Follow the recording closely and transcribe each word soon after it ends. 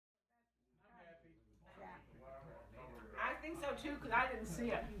tomato too, because I didn't see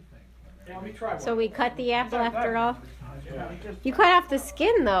it. Yeah, let me try one. So we cut the apple after all. You cut off the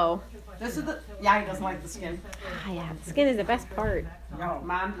skin though. This is the. Yeah, he doesn't like the skin. Ah, yeah, the skin is the best part. No,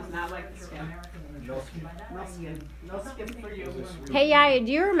 Mom does not like the skin. No skin. No skin. No skin for you. Hey, Yaya,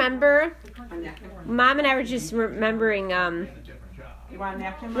 do you remember? Mom and I were just remembering. You want a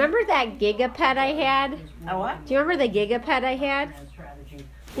napkin? Mom? Remember that Giga Pet I had? A what? Do you remember the Giga Pet I had?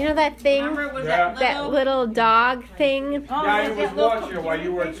 You know that thing? Remember it was Yeah. That little dog thing? Oh, Yeah, I that was little watching it while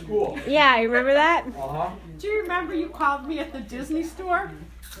you were at school. Yeah, you remember that? Uh-huh. Do you remember you called me at the Disney store?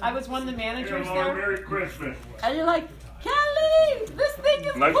 I was one of the managers there. Merry Christmas. And you're like, Kelly, this thing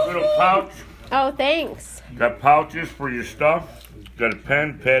is Nice cool. little pouch. Oh, thanks. Got pouches for your stuff. Got a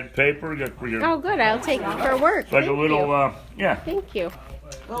pen, pad, paper. Got for your. Oh, good. I'll take it for work. It's like Thank a little, you. yeah. Thank you.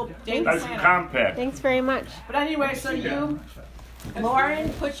 Well, James Nice and compact. Thanks very much. But anyway, so Lauren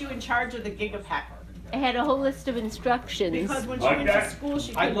put you in charge of the Giga Pet. I had a whole list of instructions. Because when she Like went to that? school,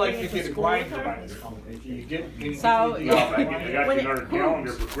 she I'd couldn't like bring to it to get a school with grinder. her. If you get, So, I got you When it another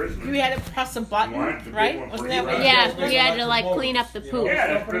calendar for Christmas. You had to press a button, Right, the big right? one Wasn't for that you, what right? Yeah, you had to like clean up the poop. Yeah,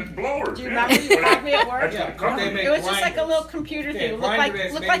 that's big blowers. Do you remember you called me at work? That's Yeah, the cover. they make It was just like a grinders. little computer thing. Yeah, It looked grinder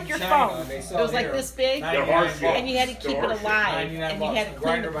is like made like in your China. phone. They It sell was like here. this big, They're horse and you had to keep it They're alive, 99 and you had to bucks.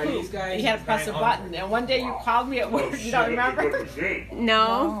 clean the Grinder by these poop. guys And you had to is press a 900. button. And one day you called me at work. You don't remember?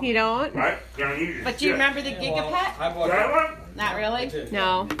 No, you don't? Right? Gonna use it. But do you remember the Giga Pet? I bought That one? Not really.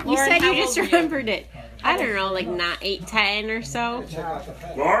 No. You Lauren, said how you just old were you? remembered it. I don't know, like not 8, 10 or so. Check out the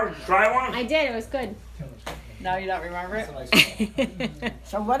pet. Laura, try one? I did. It was good. No, you don't remember That's it. a nice one.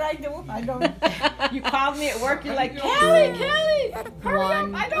 So what I do? I don't. You called me at work. You're like, Kelly, hurry up!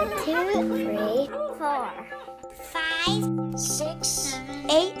 I don't know. 2, 3, 4, 5, 6,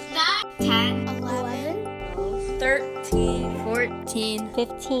 8, 9, 10, 11, 13, 14,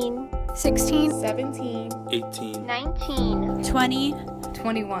 15, 16, 17, 18, 19, 20,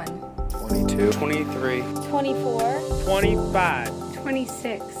 21, 22, 23, 24, 25,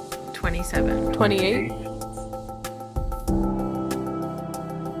 26, 27, 28.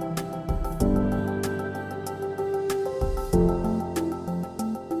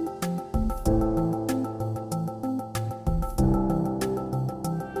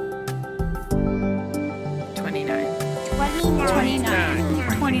 Twenty-nine.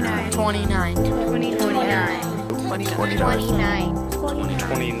 29,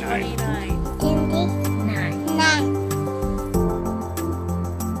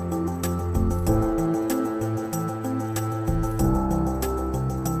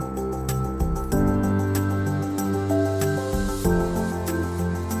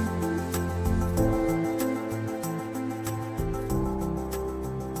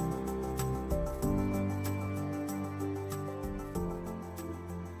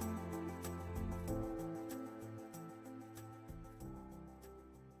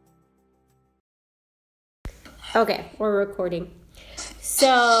 Okay, we're recording.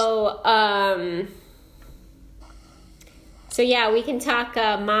 So yeah, we can talk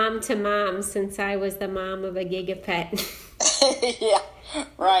mom to mom since I was the mom of a Giga Pet. Yeah,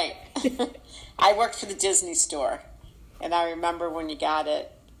 right. I worked for the Disney store, and I remember when you got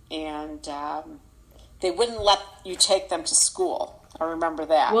it, and they wouldn't let you take them to school. I remember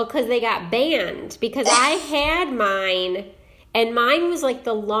that. Well, because they got banned. Because I had mine, and mine was like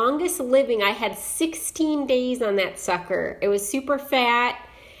the longest living. I had 16 days on that sucker. It was super fat.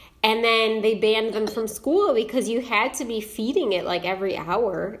 And then they banned them from school because you had to be feeding it like every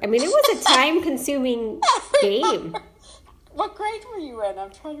hour. I mean, it was a time-consuming game. What grade were you in?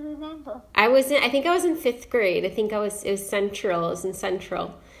 I'm trying to remember. I think I was in 5th grade. I think it was Central. I was in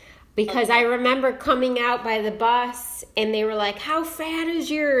Central. Because I remember coming out by the bus and they were like, how fat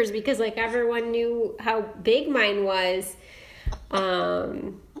is yours? Because like everyone knew how big mine was.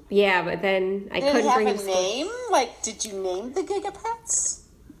 Yeah, but then I couldn't bring it to Did it have a name? Like, did you name the Giga Pets?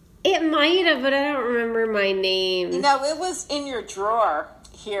 It might have, but I don't remember my name. No, it was in your drawer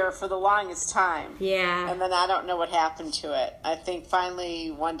here for the longest time. Yeah. And then I don't know what happened to it. I think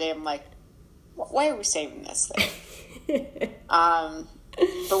finally one day I'm like, why are we saving this thing? But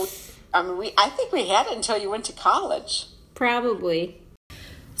I think we had it until you went to college. Probably.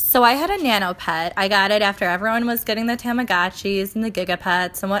 So I had a nano pet. I got it after everyone was getting the Tamagotchis and the Giga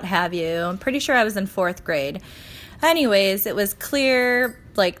Pets and what have you. I'm pretty sure I was in 4th grade. Anyways, it was clear,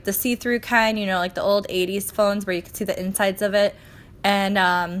 like the see-through kind, you know, like the old 80s phones where you could see the insides of it.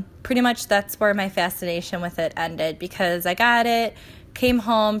 And pretty much that's where my fascination with it ended because I got it, came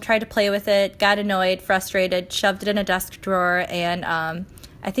home, tried to play with it, got annoyed, frustrated, shoved it in a desk drawer, and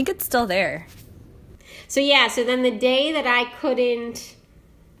I think it's still there. So yeah, so then the day that I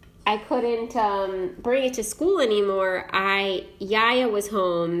I couldn't bring it to school anymore, Yaya was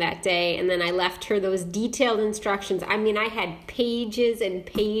home that day, and then I left her those detailed instructions. I mean, I had pages and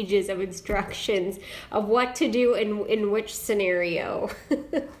pages of instructions of what to do in which scenario.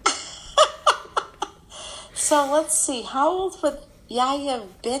 So let's see, how old would Yaya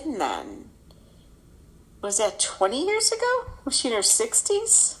have been then? Was that 20 years ago? Was she in her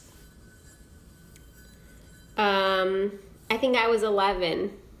 60s? I think I was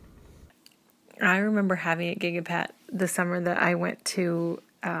 11. I remember having a Giga Pet the summer that I went to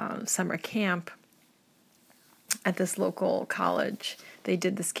summer camp at this local college. They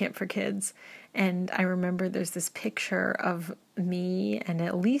did this camp for kids. And I remember there's this picture of me and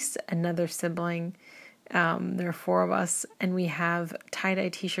at least another sibling. There are 4 of us, and we have tie-dye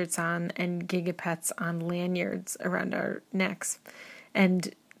t-shirts on and Giga Pets on lanyards around our necks.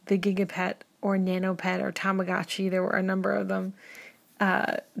 And the Giga Pet or Nano Pet or Tamagotchi, there were a number of them.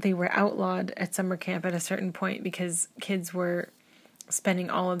 They were outlawed at summer camp at a certain point because kids were spending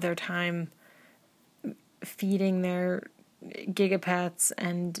all of their time feeding their Giga Pets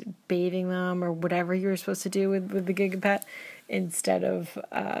and bathing them or whatever you were supposed to do with the Giga Pet instead of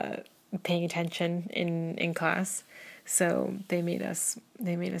paying attention in class. So they made us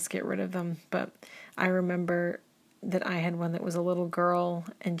get rid of them. But I remember that I had one that was a little girl,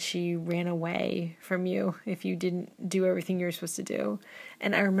 and she ran away from you if you didn't do everything you were supposed to do.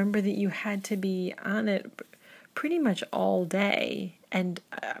 And I remember that you had to be on it pretty much all day and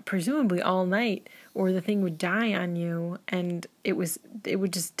presumably all night, or the thing would die on you, and it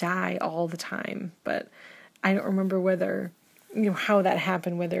would just die all the time. But I don't remember whether, how that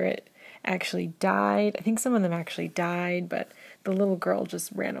happened, whether it actually died. I think some of them actually died, but the little girl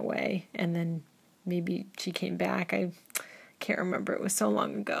just ran away, and then maybe she came back. I can't remember. It was so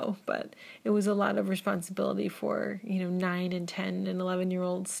long ago, but it was a lot of responsibility for 9 and 10 and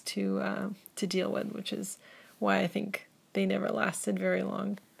 11-year-olds to deal with, which is why I think they never lasted very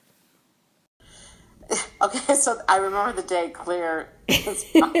long. Okay, so I remember the day clear.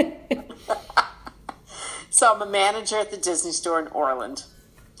 So I'm a manager at the Disney store in Orland.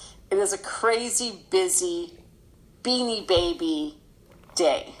 It is a crazy busy Beanie Baby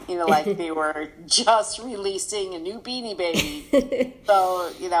day. Like they were just releasing a new Beanie Baby.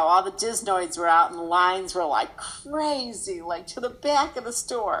 So, all the Disnoids were out and the lines were like crazy, like to the back of the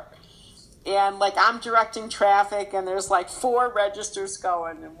store. And like I'm directing traffic and there's like 4 registers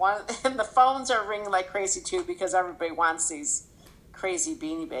going and the phones are ringing like crazy too because everybody wants these crazy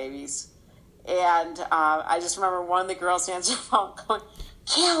Beanie Babies. And I just remember one of the girls answered the phone going,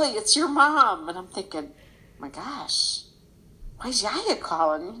 "Callie, it's your mom." And I'm thinking, my gosh, why is Yaya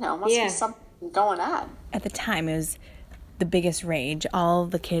calling? Must be something going on. At the time, it was the biggest rage. All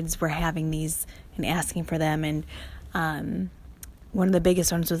the kids were having these and asking for them. And one of the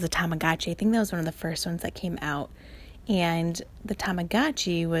biggest ones was the Tamagotchi. I think that was one of the first ones that came out. And the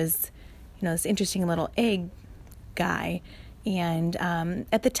Tamagotchi was, this interesting little egg guy. And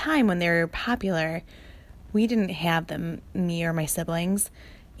at the time when they were popular, we didn't have them, me or my siblings.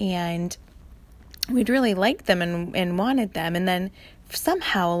 And we'd really liked them and wanted them. And then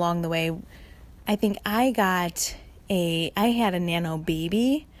somehow along the way, I think I had a Nano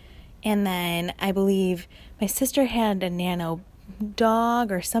baby. And then I believe my sister had a Nano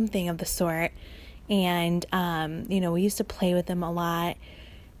dog or something of the sort. And, we used to play with them a lot.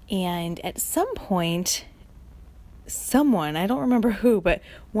 And at some point, someone, I don't remember who, but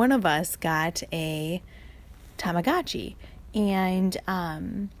one of us got a Tamagotchi. And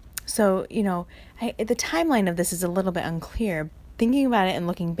so, the timeline of this is a little bit unclear. Thinking about it and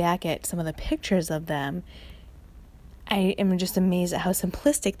looking back at some of the pictures of them, I am just amazed at how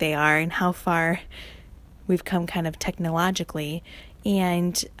simplistic they are and how far we've come kind of technologically.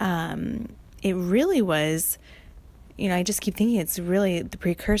 And it really was, I just keep thinking it's really the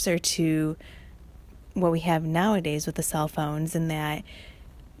precursor to what we have nowadays with the cell phones, and that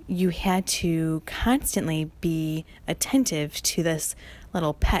you had to constantly be attentive to this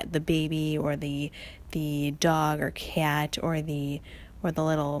little pet, the baby or the dog or cat or the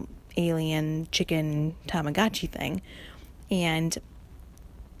little alien chicken Tamagotchi thing. And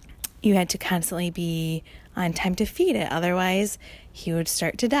you had to constantly be on time to feed it, otherwise he would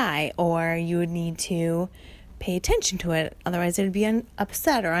start to die, or you would need to pay attention to it, otherwise it would be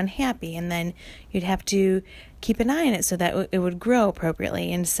upset or unhappy, and then you'd have to keep an eye on it so that it would grow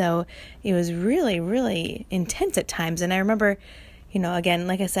appropriately. And so it was really, really intense at times. And I remember, again,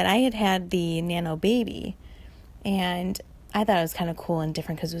 like I said, I had the Nano baby, and I thought it was kind of cool and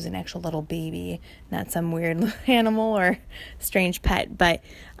different because it was an actual little baby, not some weird animal or strange pet. But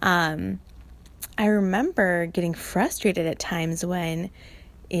I remember getting frustrated at times when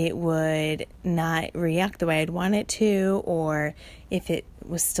it would not react the way I'd want it to, or if it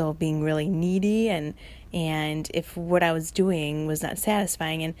was still being really needy, and if what I was doing was not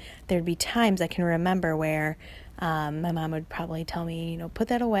satisfying. And there'd be times I can remember where my mom would probably tell me, put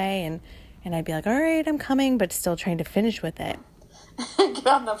that away, and I'd be like, all right, I'm coming, but still trying to finish with it. Get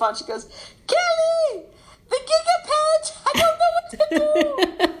on the phone. She goes, Kelly, the Giga Pet, I don't know what to do.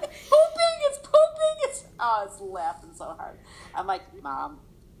 It's pooping. I was laughing so hard. I'm like, Mom,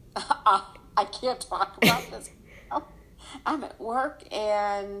 I can't talk about this. I'm at work,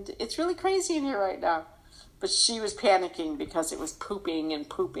 and it's really crazy in here right now. But she was panicking because it was pooping,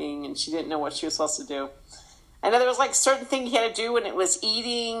 and she didn't know what she was supposed to do. I know there was like a certain thing you had to do when it was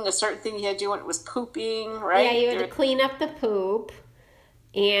eating, a certain thing you had to do when it was pooping, right? Yeah, you had to clean up the poop.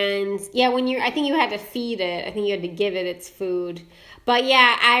 And yeah, I think you had to feed it. I think you had to give it its food. But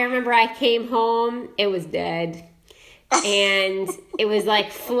yeah, I remember I came home, it was dead. And it was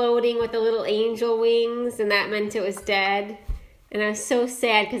like floating with the little angel wings, and that meant it was dead. And I was so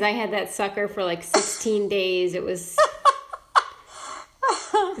sad because I had that sucker for like 16 days. It was...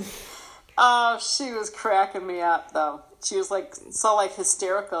 Oh, she was cracking me up, though. She was like so like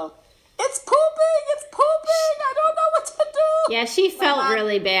hysterical. It's pooping! I don't know what to do. Yeah, she felt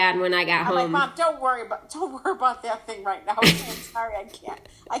really bad when I got home. I'm like, Mom, don't worry about that thing right now. I'm sorry,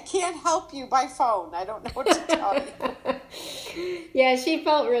 I can't help you by phone. I don't know what to tell you. Yeah, she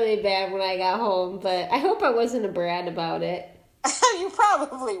felt really bad when I got home, but I hope I wasn't a brat about it. You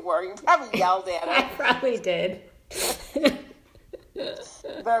probably were. You probably yelled at her. I probably did.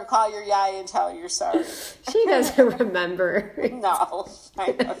 You better call your yaya and tell her you're sorry. She doesn't remember. No,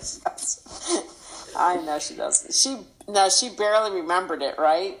 I know she doesn't. I know she doesn't. She barely remembered it,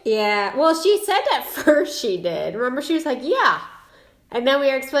 right? Yeah. Well, she said at first she did. Remember, she was like, yeah. And then we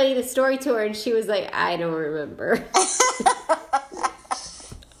were explaining the story to her, and she was like, I don't remember.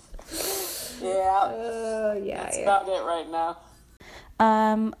 Yeah. Yeah. That's about it right now.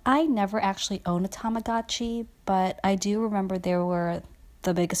 I never actually owned a Tamagotchi, but I do remember they were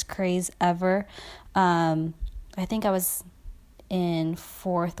the biggest craze ever. I think I was in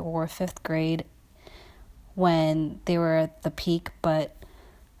 4th or 5th grade when they were at the peak, but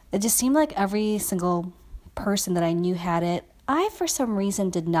it just seemed like every single person that I knew had it. I, for some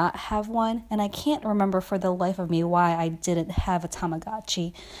reason, did not have one, and I can't remember for the life of me why I didn't have a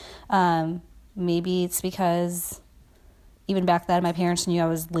Tamagotchi. Maybe it's because even back then my parents knew I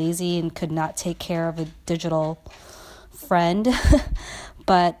was lazy and could not take care of a digital friend,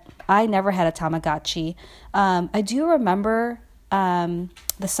 but I never had a Tamagotchi. I do remember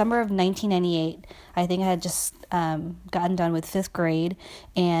the summer of 1998. I think I had just gotten done with 5th grade,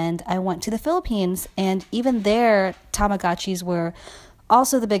 and I went to the Philippines, and even there Tamagotchis were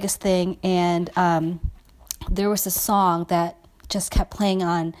also the biggest thing, and there was a song that just kept playing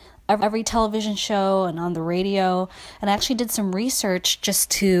on every television show and on the radio, and I actually did some research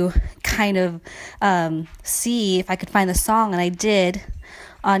just to kind of see if I could find the song, and I did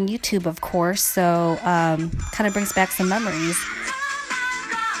on YouTube, of course, so kind of brings back some memories.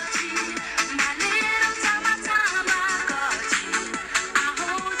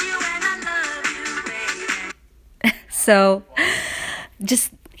 So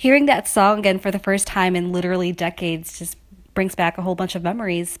just hearing that song again for the first time in literally decades just brings back a whole bunch of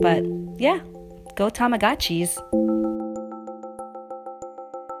memories. But yeah, go Tamagotchis.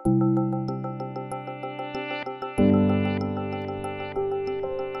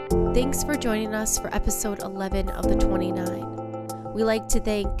 Thanks for joining us for episode 11 of the 29. We like to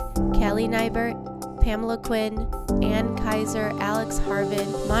thank Callie Nybert, Pamela Quinn, Ann Kaiser, Alex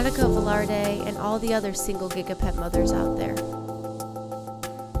Harvin, Monica Velarde, and all the other single Giga Pet mothers out there.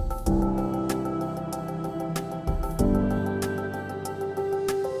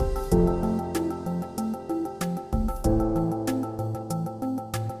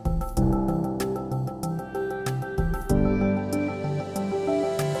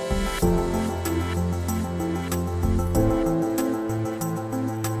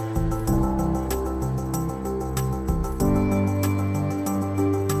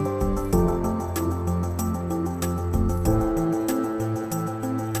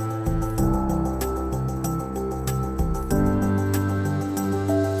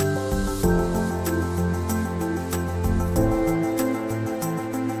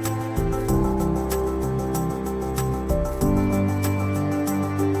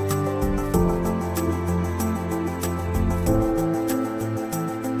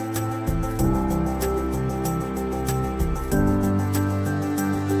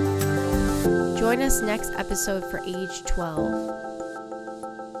 Join us next episode for age 12.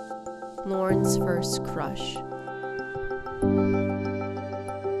 Lauren's first crush.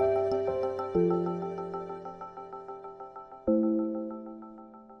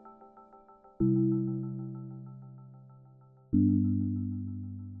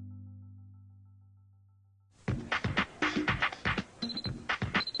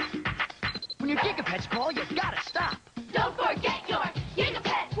 your Giga Pets call, you gotta stop. Don't forget your Giga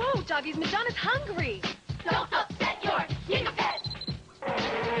Pet. Whoa, doggies, Madonna's hungry. Don't upset your Giga Pet.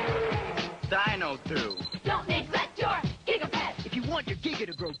 Dino through. Don't neglect your Giga Pet. If you want your Giga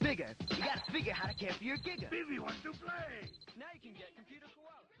to grow bigger, you gotta figure how to care for your Giga. Baby wants to play. Now you can get computer coordinated.